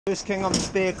Fish King on the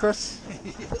spear, Chris.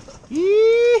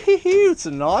 It's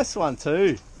a nice one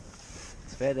too.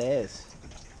 It's fat as.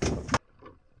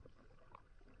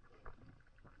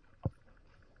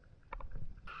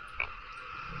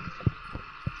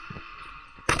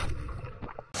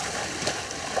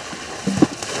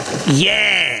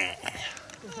 Yeah!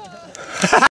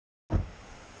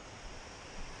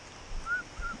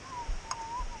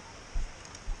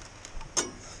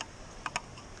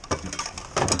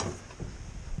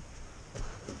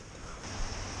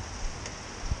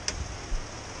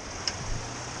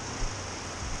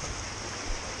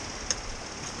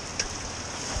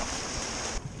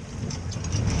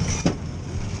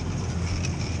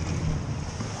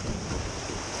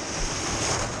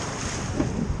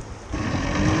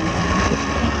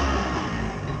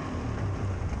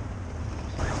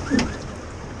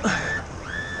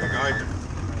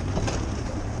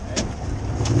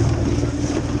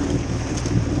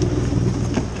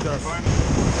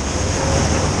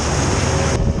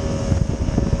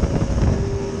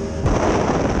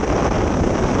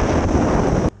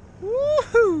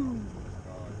 Woohoo!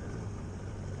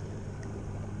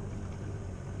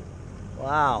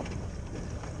 Wow.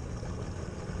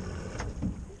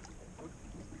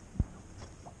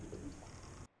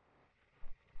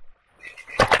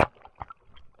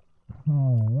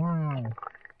 Oh, wow.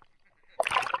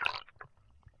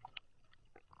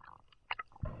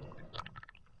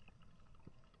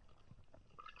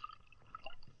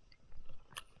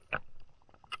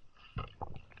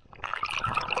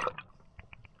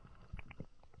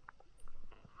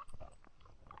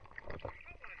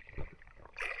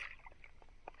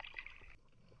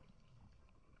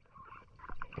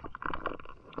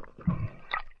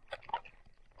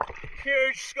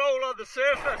 Huge school on the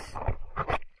surface.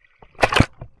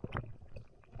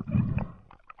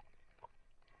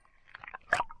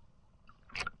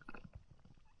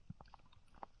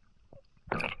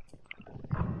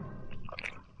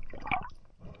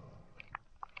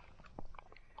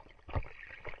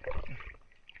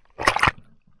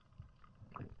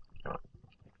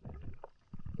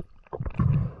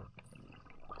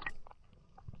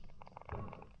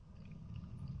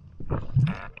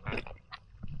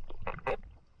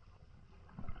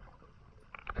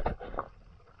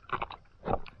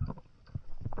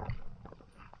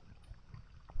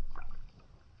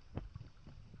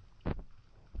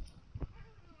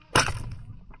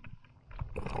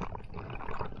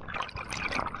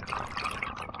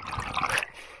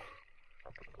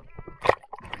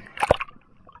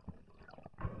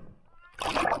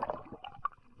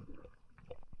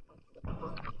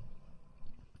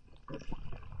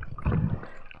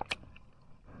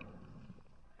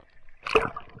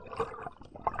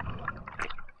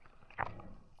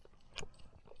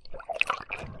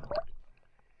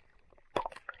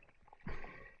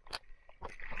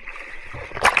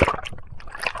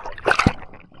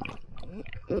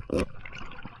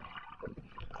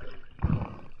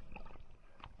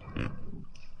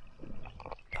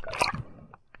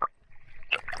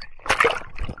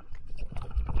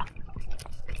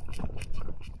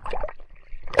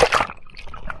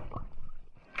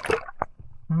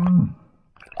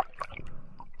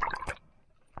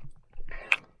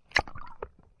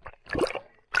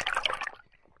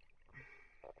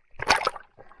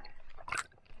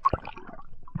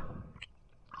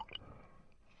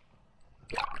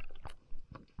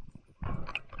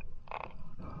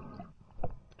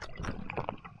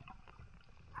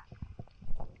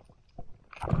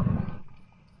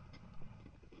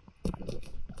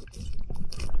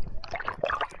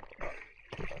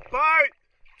 Bite!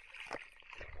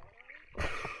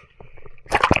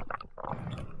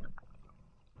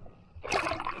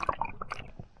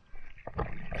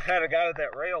 How to go with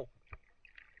that reel?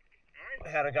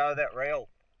 How to go with that reel?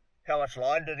 How much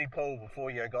line did he pull before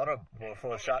you got him?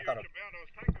 Before the shark got him? I was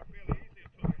taking it fairly easy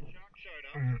until the shark showed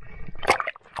up.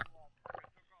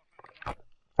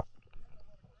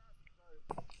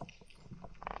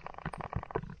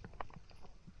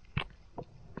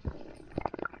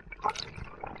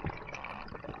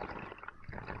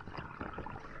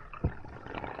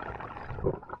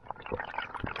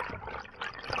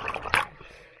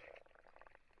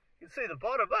 You can see the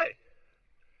bottom, eh?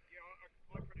 Yeah,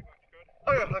 I pretty much could.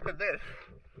 Oh yeah, look at that.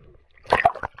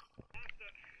 Past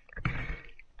it.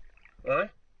 Eh? I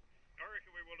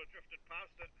reckon we would have drifted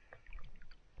past it.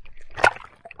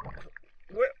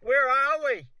 Where are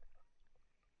we?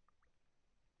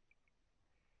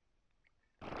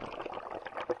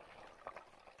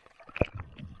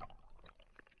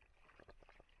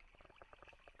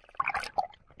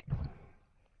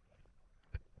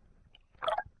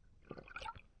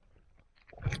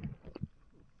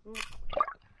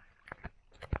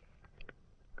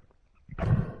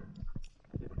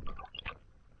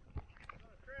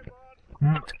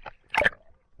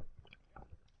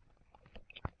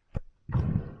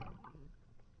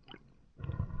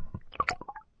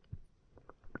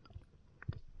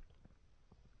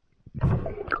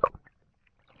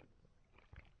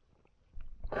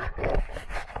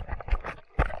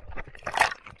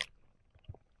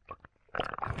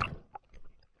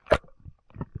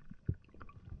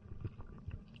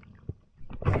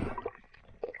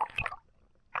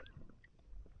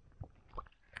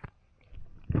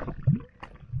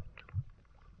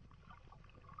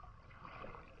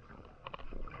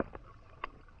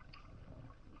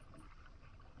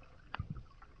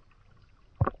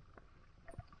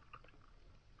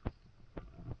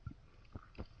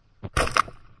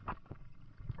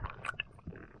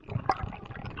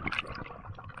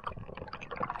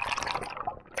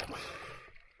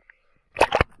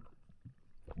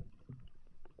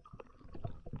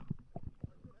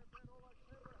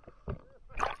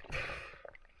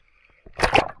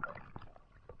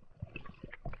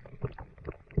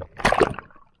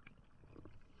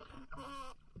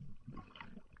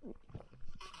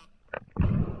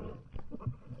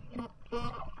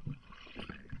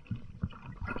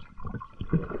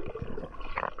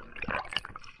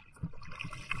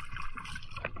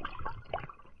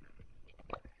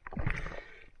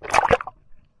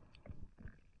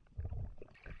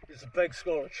 It's a big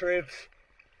score of trebs.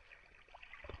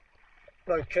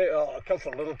 No, a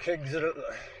couple of little kegs in it.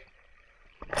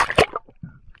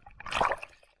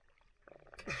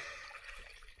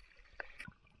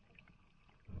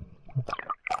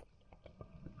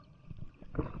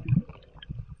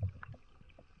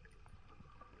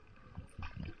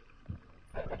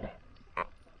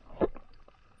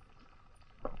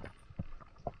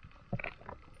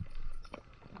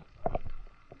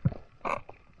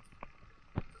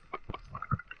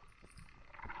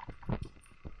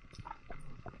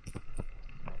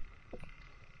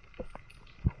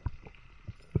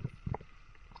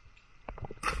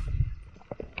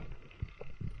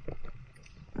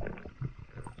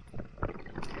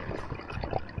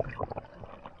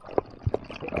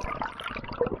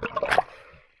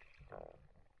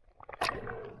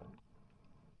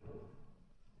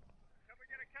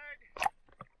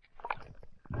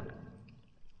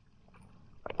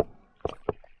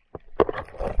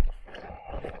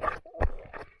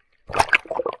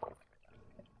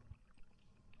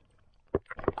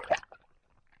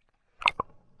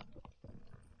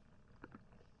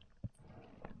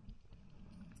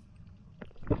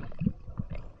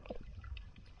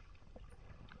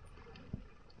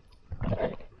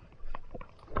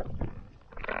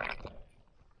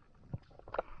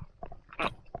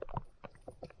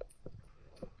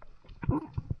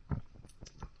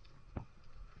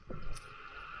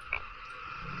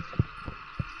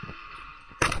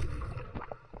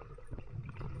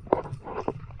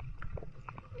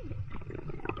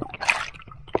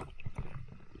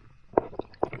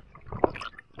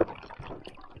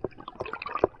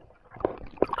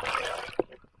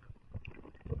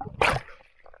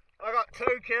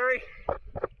 Two, Kerry.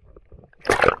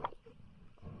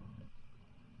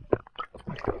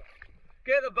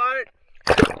 Get the boat.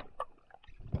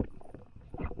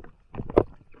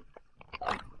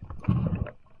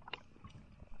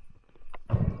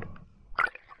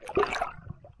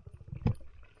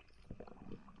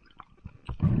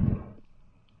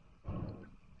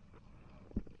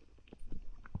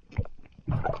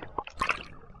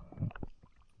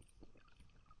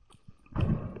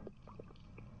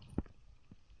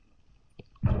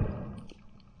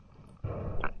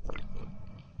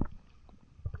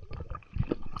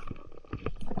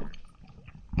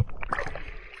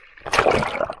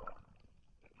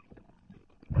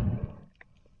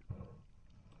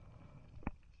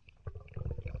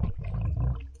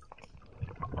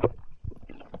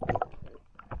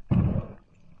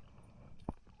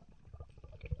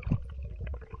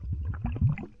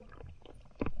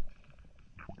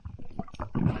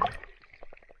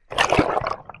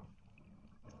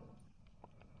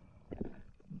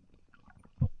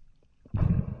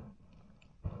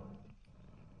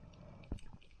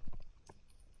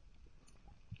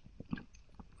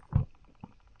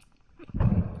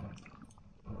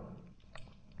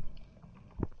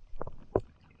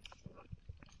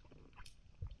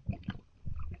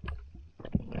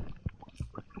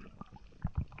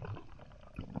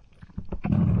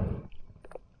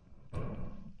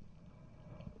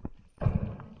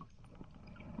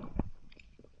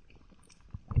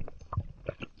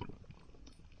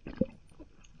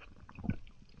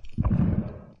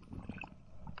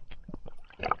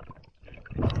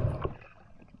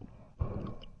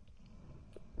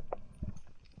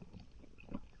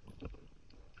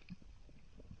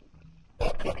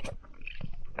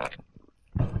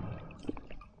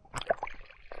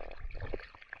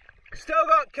 Still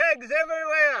got kegs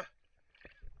everywhere.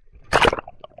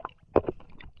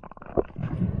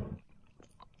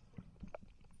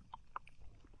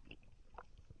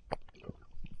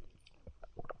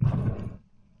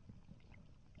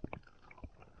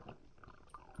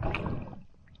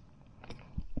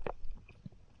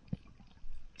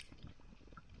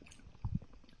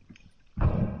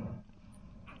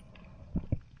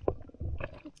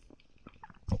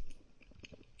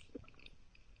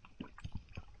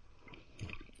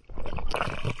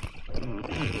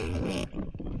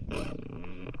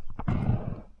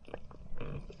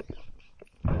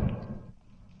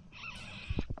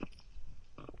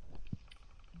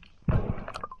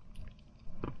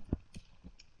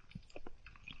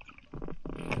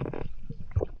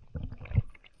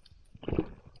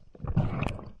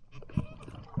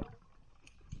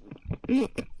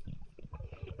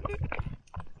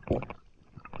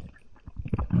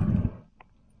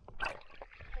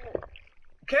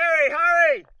 Kerry,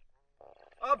 hurry!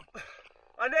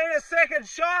 I need a second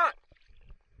shot!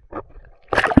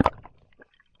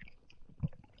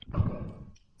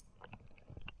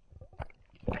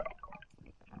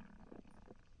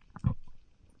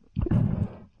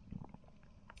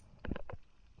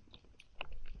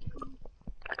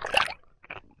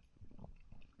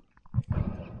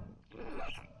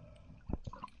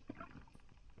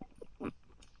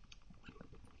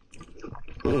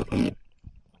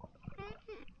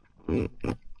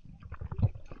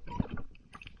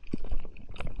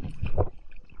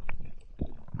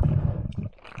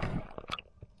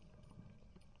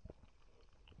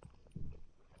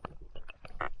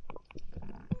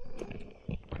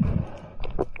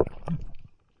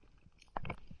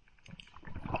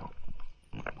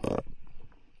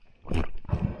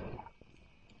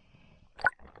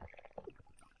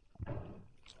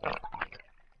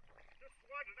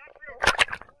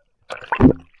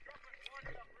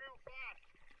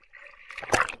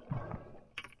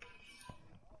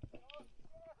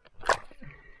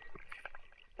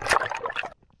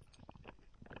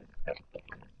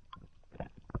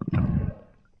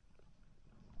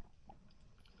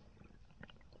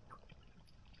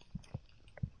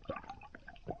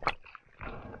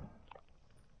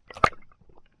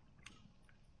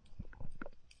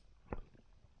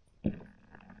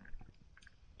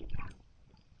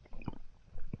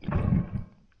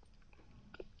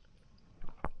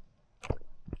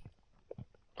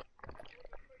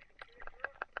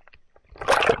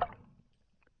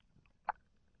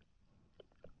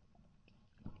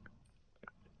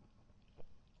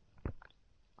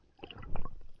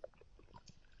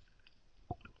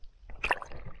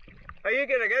 Are you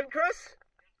getting in, Chris?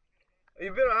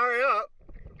 You better hurry up.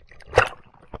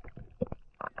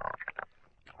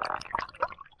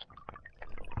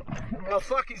 Oh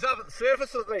fuck, he's up at the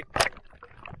surface with me.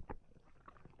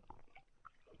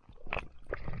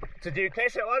 Did you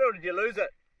catch that one or did you lose it?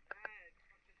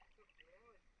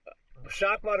 The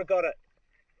shark might have got it.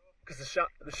 Because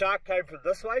the shark came from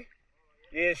this way.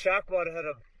 Yeah, shark might have hit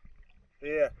him.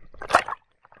 Yeah.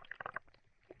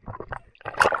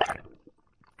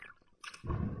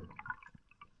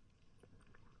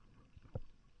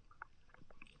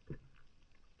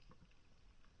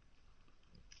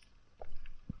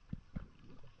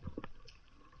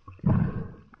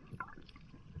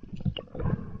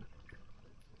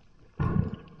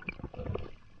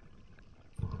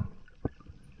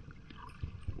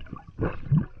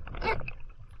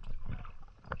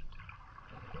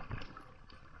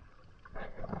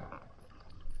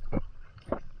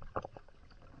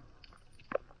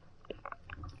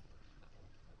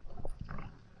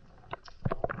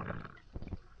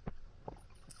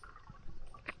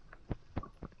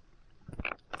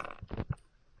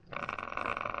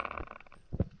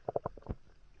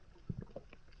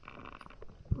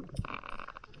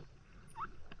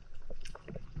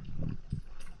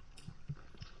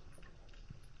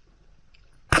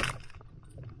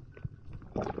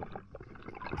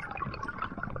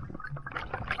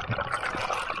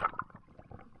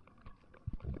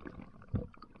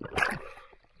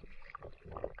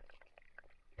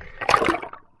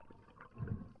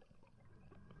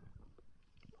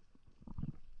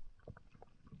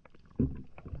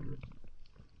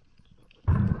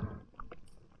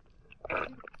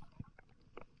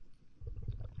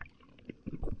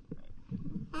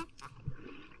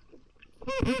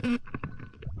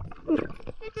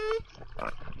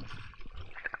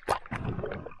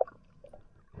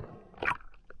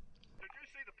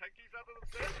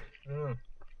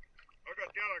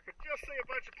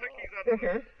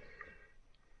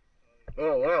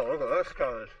 Oh wow, look at this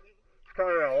guy. It's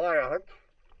coming away, I think.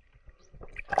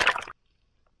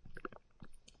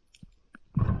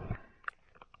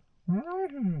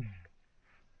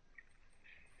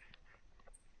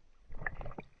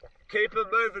 Keep him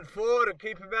moving forward and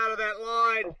keep him out of that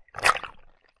line.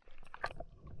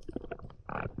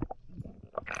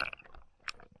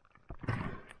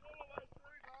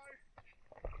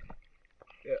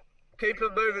 Yeah, keep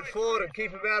him moving forward and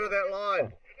keep him out of that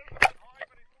line.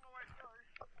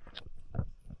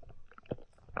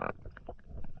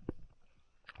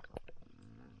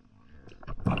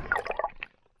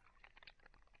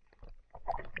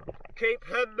 Keep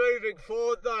him moving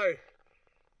forward though.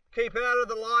 Keep out of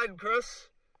the line, Chris.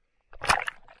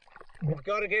 You've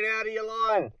got to get out of your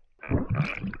line.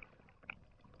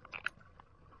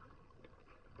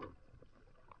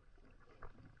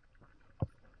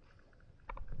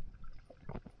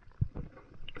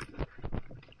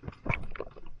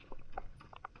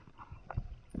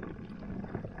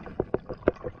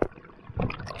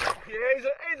 Yeah,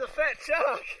 he's a fat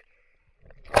shark.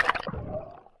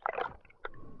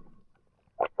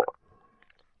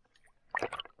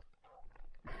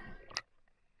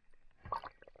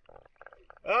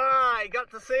 Ah, you got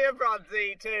to see a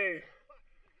bronzy too.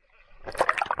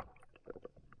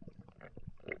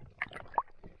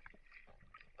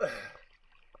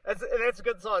 That's a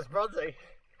good sized bronzy.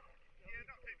 Yeah,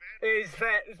 not too bad. He's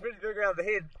fat, he's pretty big around the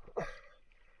head.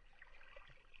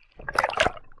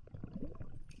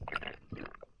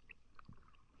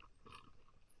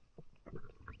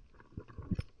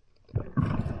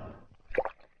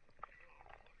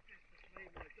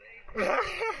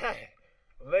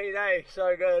 meat, eh?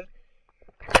 So good.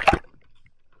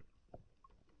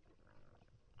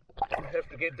 I have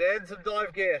to get Dan some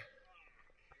dive gear.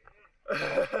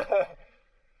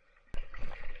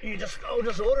 I'll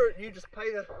just order it and you just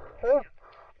pay the...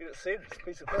 Get it sent, it's a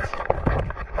piece of fish.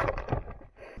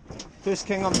 First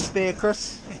king on the spear,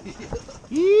 Chris.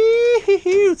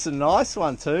 It's a nice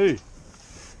one too.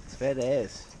 It's fat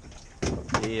ass.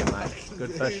 Yeah, mate.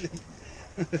 Good fish.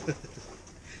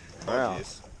 Wow.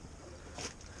 Yes.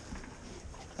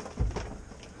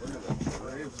 Look at the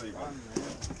crabs even.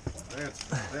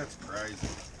 That's crazy.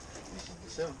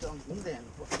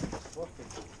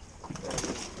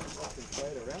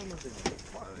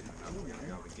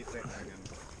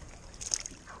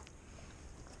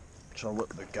 Try to whip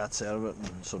the guts out of it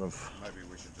and sort of... Maybe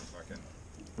we should just fucking...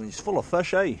 He's full of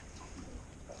fish, eh? It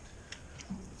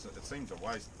seems a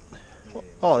waste.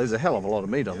 Oh, there's a hell of a lot of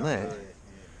meat on that.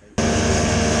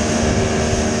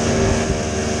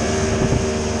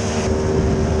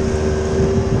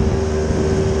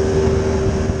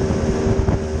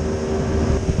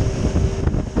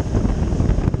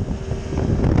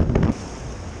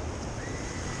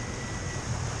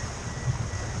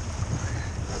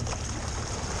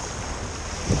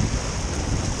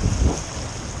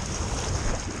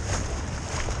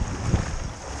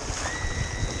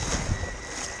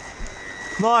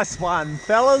 Nice one,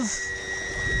 fellas.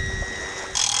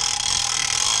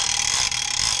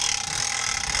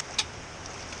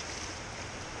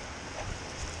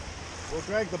 We'll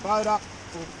drag the boat up,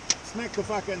 we'll smack the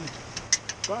fucking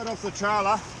boat off the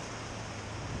trailer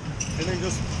and then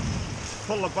just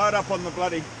pull the boat up on the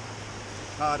bloody...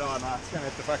 Oh no, it's going to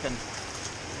have to fucking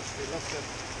be lifted.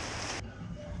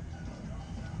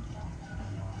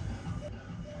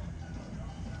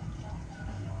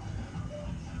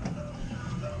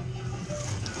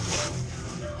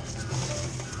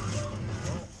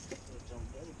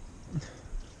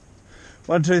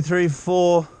 One, two, three,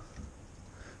 4,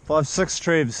 5, 6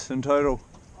 trebs in total.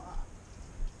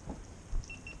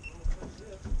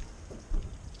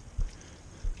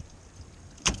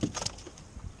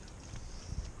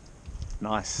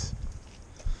 Nice.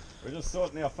 We're just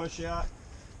sorting our fish out.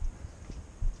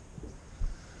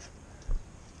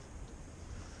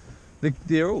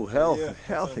 They're all healthy, Yeah,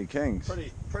 healthy kings.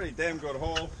 Pretty damn good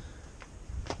haul.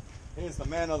 Here's the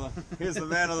man of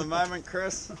the moment,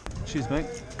 Chris. Cheers, mate.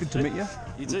 Good to meet you.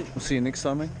 You too. We'll see you next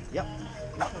time, mate. Yep.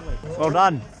 Well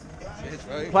done.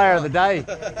 Player of the day.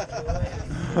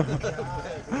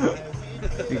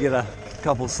 You get a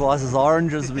couple slices of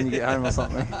oranges when you get home or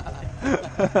something. Won't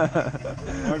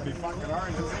be fucking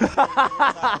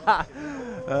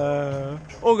oranges.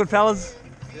 All good, fellas.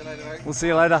 See you later, mate. We'll see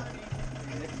you later.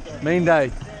 Mean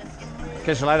day.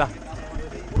 Catch you later.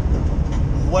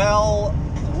 Well,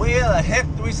 where the heck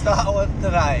do we start with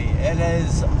today? It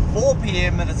is 4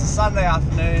 PM and it's a Sunday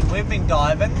afternoon. We've been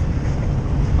diving.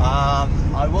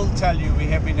 I will tell you, we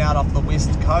have been out off the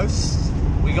west coast.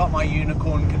 We got my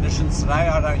unicorn conditions today.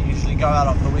 I don't usually go out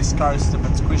off the west coast if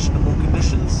it's questionable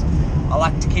conditions. I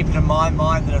like to keep it in my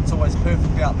mind that it's always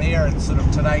perfect out there, and sort of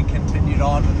today continued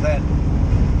on with that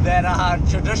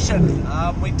tradition.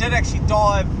 We did actually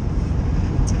dive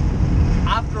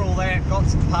after all that, got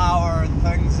some power and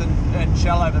things in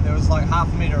shallow, but there was like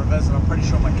half a metre of viz, and I'm pretty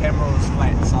sure my camera was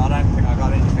flat, so I don't think I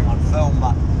got anything on film,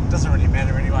 but it doesn't really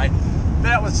matter anyway.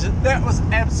 That was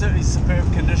absolutely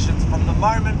superb conditions. From the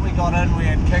moment we got in, we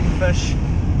had kingfish.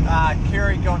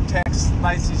 Kerry got taxed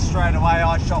basically straight away.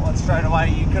 I shot one straight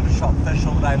away. You could have shot fish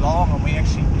all day long, and we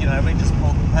actually, we just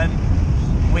pulled the pin.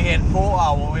 We had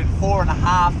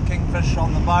 4.5 kingfish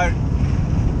on the boat,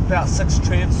 about 6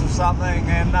 trebs or something,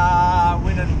 and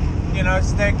went and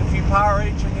snagged a few power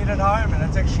each and headed home. And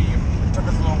it took us a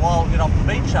little while to get off the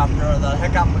beach after the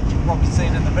hiccup, which you've probably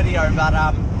seen in the video, but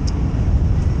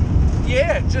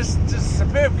yeah, just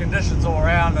superb conditions all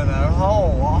around, and a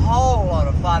whole lot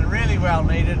of fun. Really well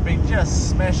needed. Been just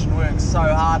smashing work so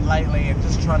hard lately, and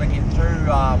just trying to get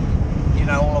through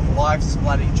all of life's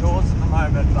bloody chores at the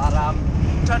moment. But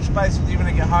touch base with you when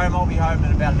I get home. I'll be home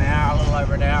in about an hour, a little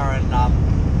over an hour, and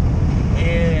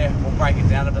yeah, we'll break it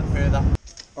down a bit further.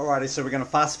 Alrighty, so we're going to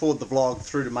fast forward the vlog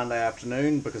through to Monday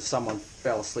afternoon because someone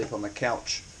fell asleep on the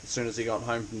couch as soon as he got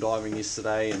home from diving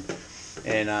yesterday,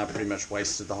 and pretty much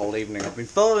wasted the whole evening. I've been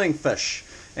filleting fish,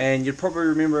 and you'd probably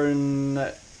remember in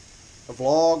a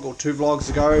vlog or 2 vlogs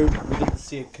ago we did the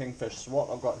seared kingfish. So what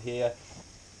I've got here,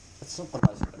 it's not the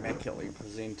most immaculately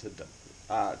presented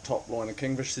top loin of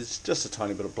kingfish. There's just a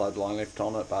tiny bit of bloodline left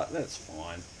on it, but that's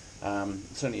fine.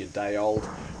 It's only a day old.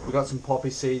 We've got some poppy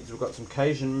seeds, we've got some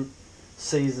Cajun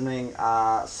seasoning,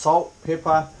 salt,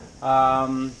 pepper,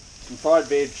 some fried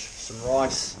veg, some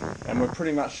rice, and we're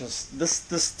pretty much just,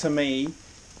 this to me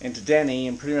and to Danny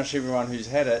and pretty much everyone who's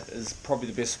had it is probably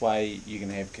the best way you can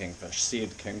have kingfish,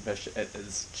 seared kingfish. It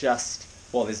is just,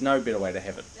 well, there's no better way to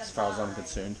have it as far as I'm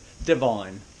concerned.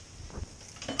 Divine.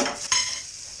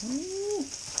 Ooh.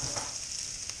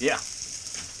 Yeah.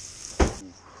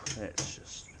 That's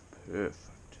just perfect.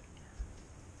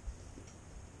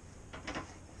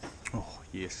 Oh,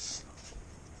 yes.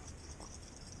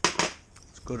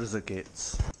 As good as it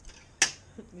gets.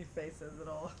 Your face says it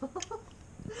all.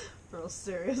 Real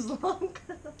serious long.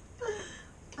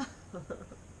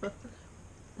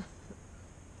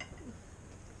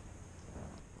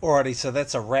 Alrighty, so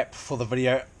that's a wrap for the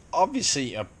video.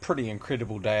 Obviously a pretty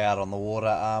incredible day out on the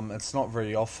water. It's not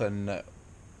very often,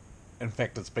 in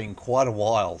fact it's been quite a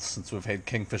while since we've had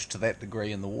kingfish to that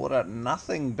degree in the water.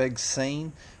 Nothing big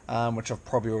seen, which I've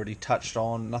probably already touched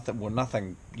on.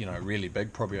 Nothing you know really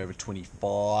big, probably over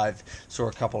 25. Saw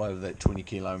a couple over that 20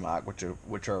 kilo mark, which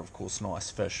are of course nice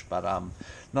fish, but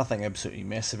nothing absolutely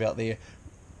massive out there.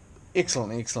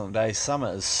 Excellent day.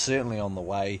 Summer is certainly on the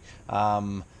way.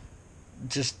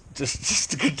 Just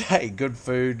a good day, good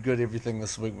food, good everything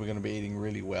this week. We're going to be eating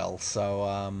really well.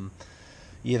 So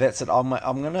yeah, that's it. I'm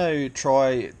going to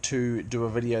try to do a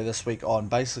video this week on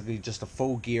basically just a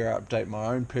full gear update, my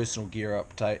own personal gear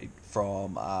update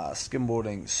from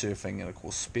skimboarding, surfing, and of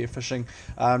course spearfishing.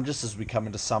 Just as we come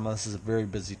into summer, this is a very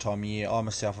busy time of year. I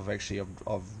myself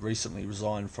I've recently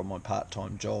resigned from my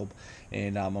part-time job,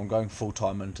 and I'm going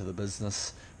full-time into the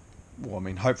business. Well, I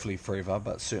mean, hopefully forever,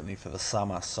 but certainly for the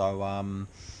summer. So,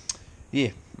 yeah,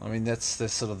 I mean, that's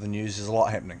sort of the news. There's a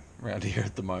lot happening around here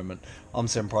at the moment. I'm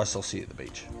Sam Price. I'll see you at the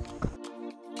beach.